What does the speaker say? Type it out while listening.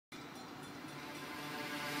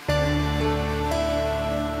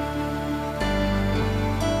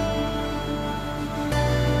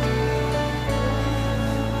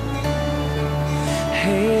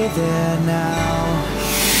there now?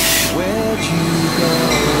 Where'd you go?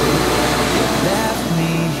 You left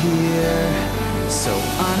me here, so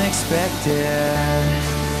unexpected.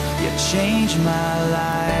 You changed my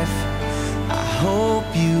life, I hope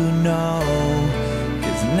you know,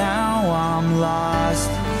 'cause now I'm lost,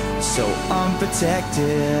 so unprotected.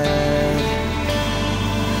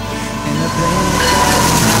 In the blink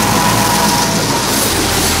of an eye,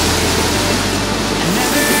 I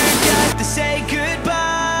never got to say goodbye.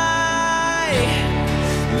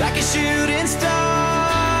 Like a shooting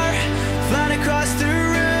star, flying across the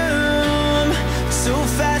room, so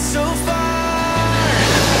fast, so far.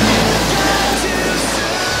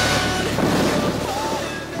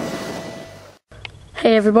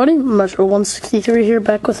 Hey everybody, Metro163 here,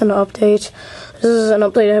 back with an update. This is an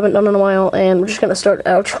update I haven't done in a while, and we're just going to start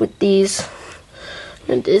out with these.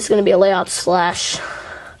 And it's going to be a layout slash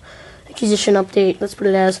acquisition update, let's put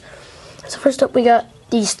it as. So first up we got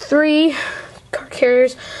these 3 car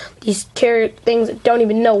carriers. These carrier things, I don't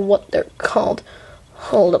even know what they're called.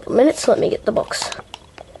 Hold up a minute, so let me get the books.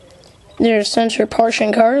 They're sensor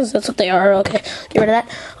portion cars, that's what they are, okay, get rid of that.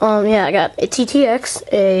 Yeah, I got a TTX,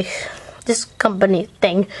 this company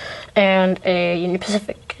thing, and a Union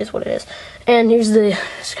Pacific is what it is. And here's the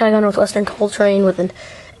Chicago Northwestern coal train with an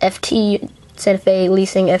FT Santa Fe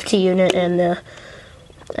leasing FT unit and the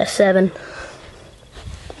F7.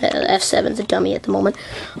 The F7's a dummy at the moment.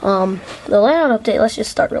 The layout update, let's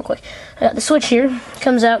just start real quick. I got the switch here,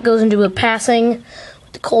 comes out, goes into a passing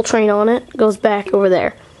with the coal train on it, goes back over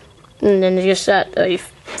there. And then just got a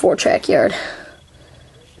 4-track yard.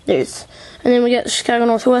 And then we got the Chicago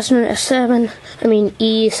Northwestern E7,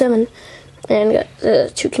 and we got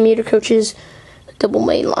the 2 commuter coaches, double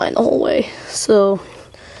main line the whole way. So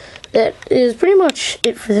that is pretty much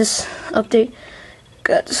it for this update.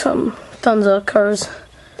 Got some tons of cars,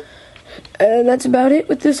 and that's about it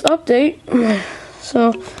with this update.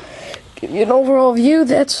 So give you an overall view.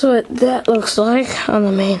 That's what that looks like on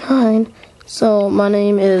the main line. So my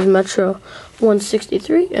name is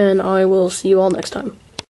Metro163, and I will see you all next time.